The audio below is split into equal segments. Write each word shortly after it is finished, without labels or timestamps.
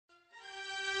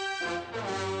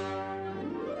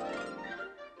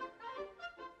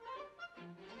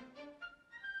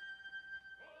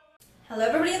Hello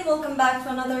everybody and welcome back to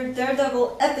another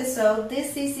Daredevil episode.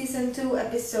 This is season 2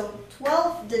 episode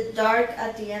 12, The Dark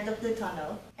at the End of the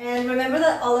Tunnel. And remember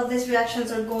that all of these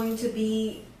reactions are going to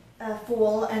be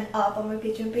full and up on my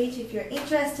Patreon page. If you're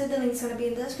interested, the link's gonna be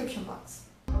in the description box.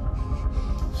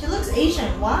 She looks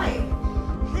Asian, why?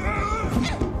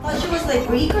 Oh, she was like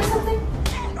Greek or something?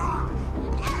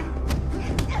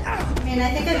 I mean, I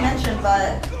think I mentioned,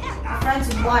 but my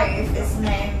friend's wife is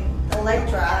named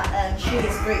Electra and she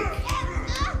is Greek.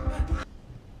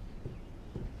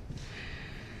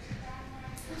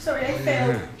 Sorry, I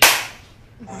failed.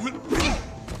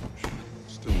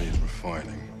 Still needs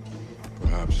refining.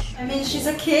 Perhaps. I mean, she's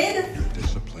a kid. Your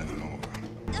discipline and order.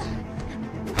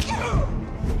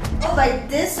 Oh, by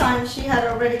this time she had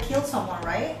already killed someone,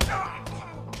 right?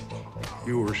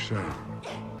 You were saying.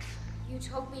 You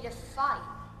told me to fight.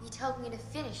 You told me to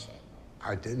finish it.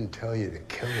 I didn't tell you to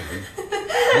kill him.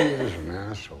 He is an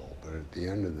asshole, but at the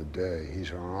end of the day,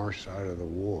 he's on our side of the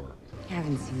war. You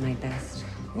haven't seen my best.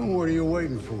 Well, what are you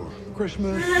waiting for?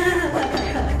 Christmas?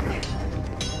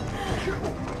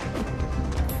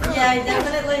 Yeah, I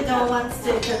definitely don't want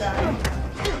Stick to die.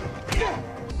 You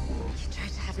tried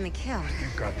to have me killed. You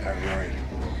got that right.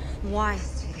 Why,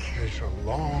 Stick? It's a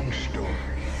long story.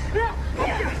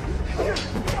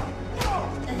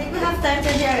 I think we have time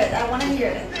to hear it. I want to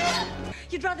hear it.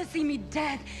 You'd rather see me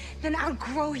dead than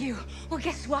outgrow you. Well,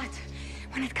 guess what?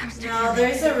 When it comes to No,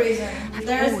 there's a reason.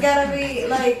 There's gotta be,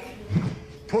 like...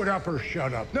 Put up or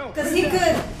shut up. No. Because he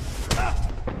could...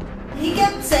 He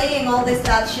kept saying all this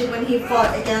bad shit when he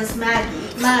fought against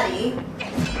Maddie.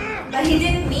 But he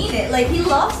didn't mean it. Like, he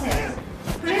loves him.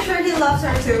 Pretty sure he loves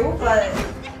her too, but...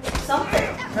 Something,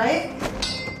 right?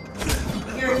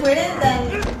 You're quitting,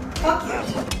 then fuck you.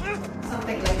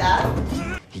 Something like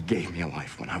that. He gave me a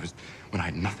life when I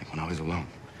had nothing, when I was alone.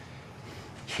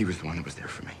 He was the one that was there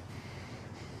for me.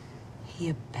 He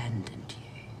abandoned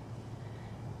you.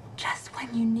 Just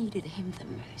when you needed him the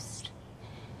most.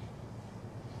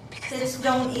 They just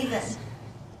don't even.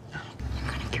 I'm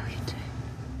gonna kill you too.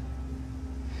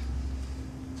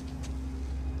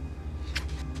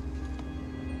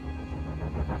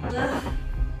 Ugh.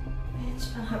 Bitch,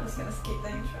 I was gonna skip the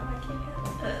intro. I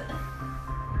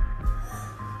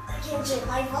can't check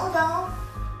my phone though.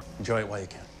 Enjoy it while you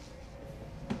can.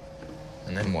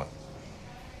 And then what?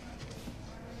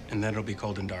 And then it'll be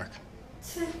cold and dark.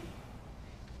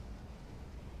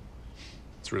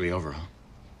 It's really over, huh?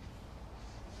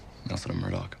 Nothing of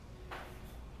Murdoch.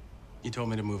 You told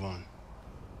me to move on.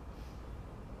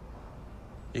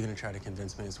 You gonna try to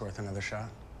convince me it's worth another shot?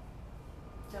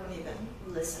 Don't even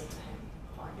listen to him,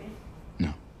 Harvey.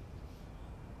 No.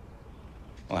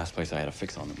 The last place I had a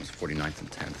fix on them was 49th and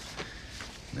 10th.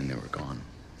 And then they were gone.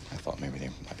 I thought maybe they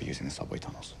might be using the subway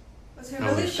tunnels. Was he No,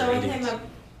 really they're showing him idiots. a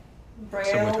braille?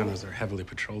 Subway tunnels are heavily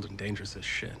patrolled and dangerous as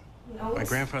shit. No, My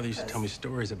grandfather used to tell me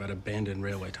stories about abandoned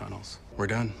railway tunnels. We're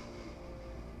done.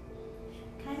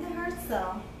 Kinda hurts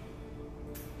though.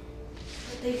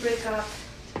 But they break up.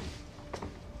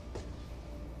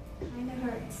 Kinda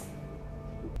hurts.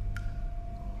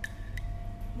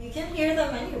 You can hear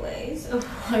them anyway, so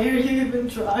why are you even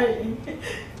trying?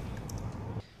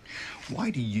 Why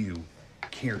do you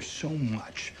care so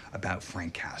much about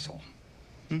Frank Castle?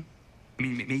 I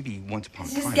mean, maybe once upon a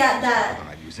Just time got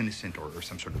that. he was innocent or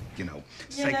some sort of,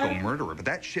 psycho murderer, but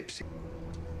that ship's...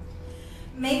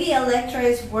 Maybe Electra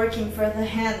is working for the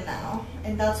Hand now,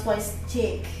 and that's why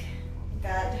Stick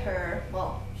got her,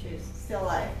 well, she's still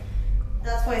alive.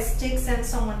 That's why Stick sent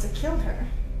someone to kill her.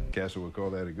 Castle would call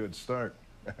that a good start.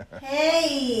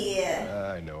 Hey!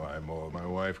 I know I'm old. My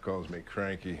wife calls me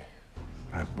cranky.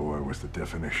 That boy was the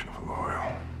definition of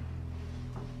loyal.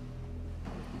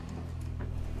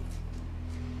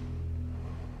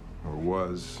 Or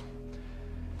was.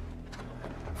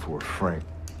 Before Frank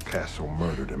Castle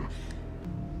murdered him.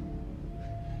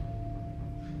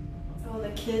 Oh, the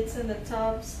kids in the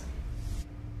tubs.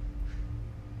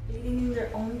 Bleeding in their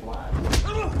own blood.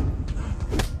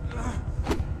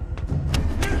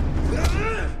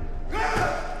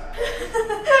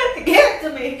 Give it to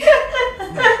me!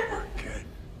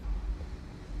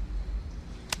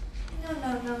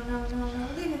 No.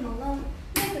 Leave him alone.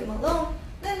 Leave him alone.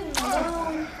 Leave him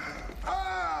alone.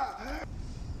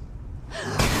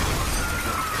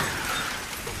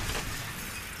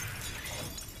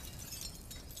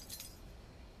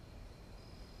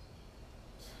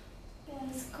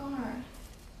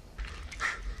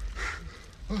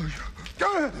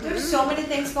 There's so many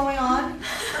things going on.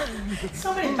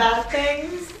 So many bad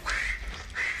things.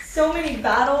 So many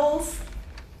battles.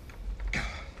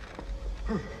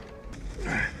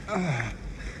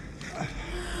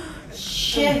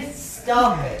 Shit.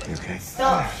 Stop it. Okay.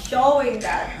 Stop showing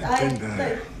that.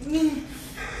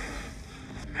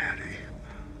 Maddie,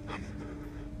 I'm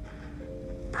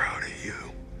proud of you.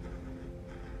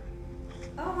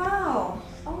 Oh wow.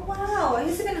 Oh wow.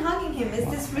 He's even hugging him. Is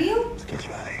this real? Let's get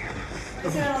you out of here.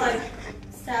 He's gonna like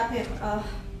stab him.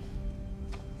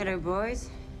 Hello, boys.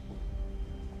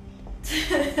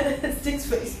 Stick's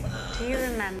face. Do you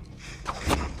remember?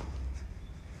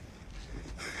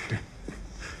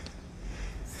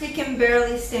 Stick can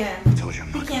barely stand. I told you I'm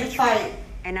He not gonna can't hurt fight.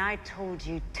 And I told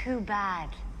you, too bad.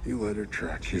 You let her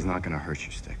track you. She's not gonna hurt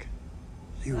you, Stick.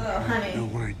 You Oh, have honey.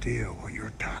 no idea what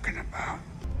you're talking about.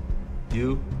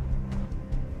 You,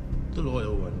 the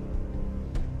loyal one,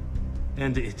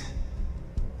 and it.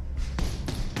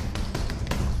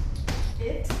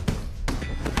 It?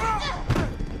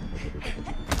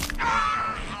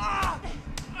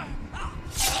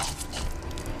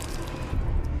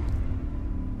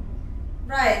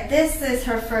 Right, this is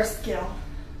her first kill.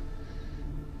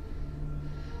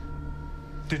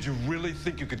 Did you really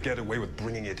think you could get away with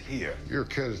bringing it here? Your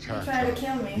kid attacked Tried to her.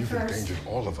 kill me You've first. endangered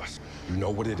all of us. You know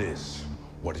what it is,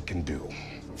 what it can do.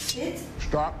 It?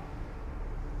 Stop.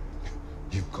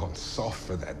 You've gone soft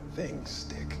for that thing,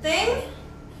 Stick. Thing?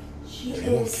 She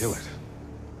You won't is. kill it.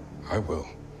 I will.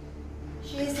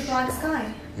 She is the black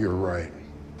sky. You're right.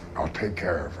 I'll take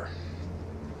care of her.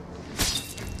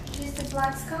 She's the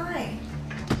black sky.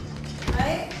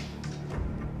 Right?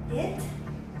 It?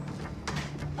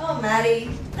 Oh, Maddie.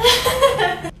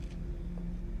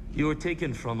 You were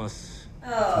taken from us. Oh,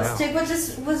 Now. Stick was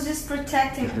just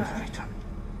protecting her. What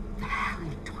the hell are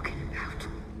you talking about?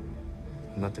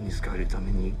 あなたに使えるた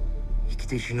めに生き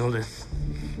て死のうです。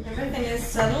 Everything is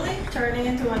suddenly turning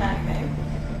into an anime.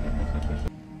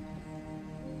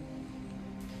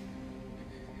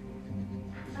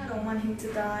 I don't want him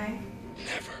to die.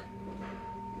 Never.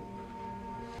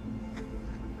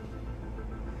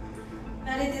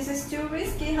 Maddie, this is too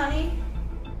risky, honey.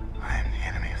 I am the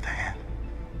enemy of the hand.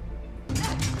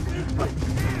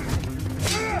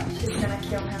 She's gonna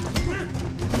kill him.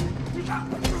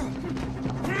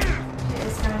 She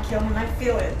is gonna kill him. I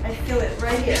feel it. I feel it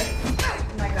right here. Oh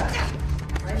my god.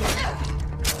 Right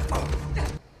here.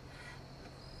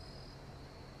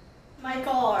 My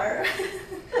car.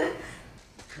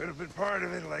 Could have been part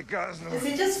of it like Gosno. Is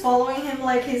he just following him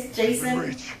like he's Jason?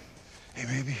 Reach. Hey,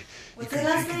 maybe. What's his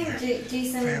last name?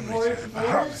 Jason Families in the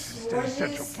house instead of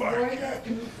Central Park.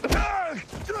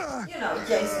 You know,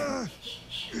 Jason.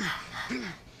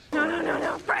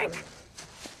 No, Frank!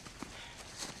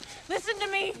 Listen to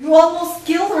me! You almost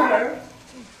killed her.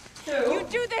 You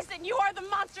do this and you are the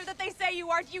monster that they say you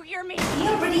are. Do you hear me? He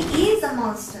already is a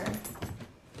monster.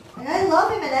 Like, I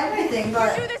love him and everything,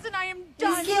 but You do this and I am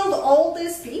done. he's killed all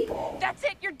these people. That's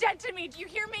it. You're dead to me. Do you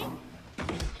hear me?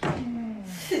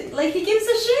 Like, he gives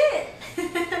a shit.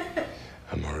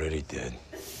 I'm already dead.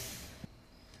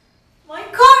 My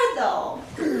car, though.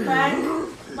 Frank,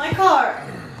 my car.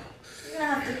 You're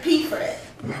gonna have to pee for it.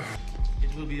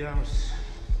 It will be ours.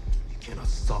 You cannot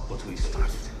stop what we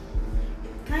started.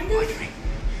 Kind of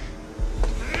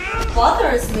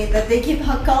bothers me that they keep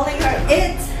calling her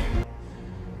it.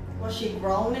 Was she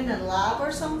grown in a lab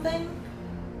or something?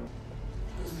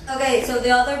 Okay, so the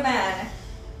other man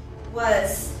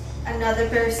was another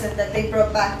person that they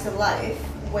brought back to life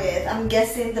with, I'm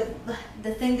guessing,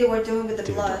 the thing they were doing with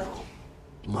the blood. Daredevil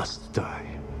must die.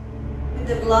 With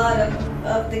the blood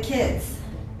of the kids.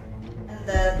 And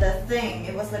the thing,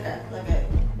 it was like a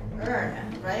urn,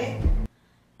 right?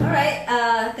 Alright,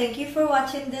 thank you for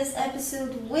watching this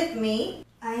episode with me.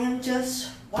 I am just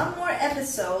one more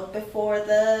episode before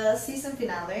the season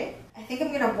finale. I think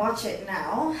I'm gonna watch it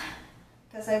now,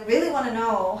 because I really want to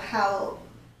know how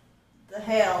the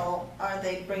hell are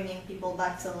they bringing people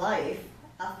back to life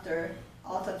after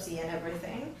autopsy and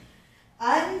everything.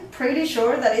 I'm pretty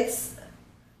sure that it's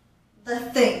the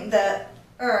thing, the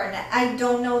urn. I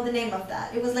don't know the name of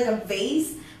that. It was like a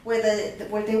vase where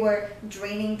they were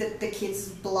draining the kid's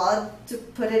blood to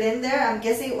put it in there. I'm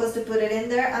guessing it was to put it in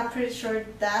there. I'm pretty sure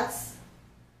that's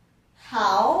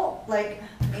how. Like,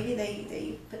 maybe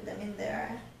they put them in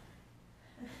there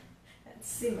and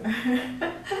simmer.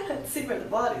 And simmer the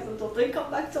bodies until they come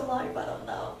back to life. I don't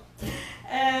know.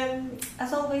 And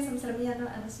as always, I'm Saramiano,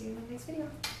 and I'll see you in my next video.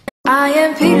 I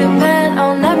am Peter Pan.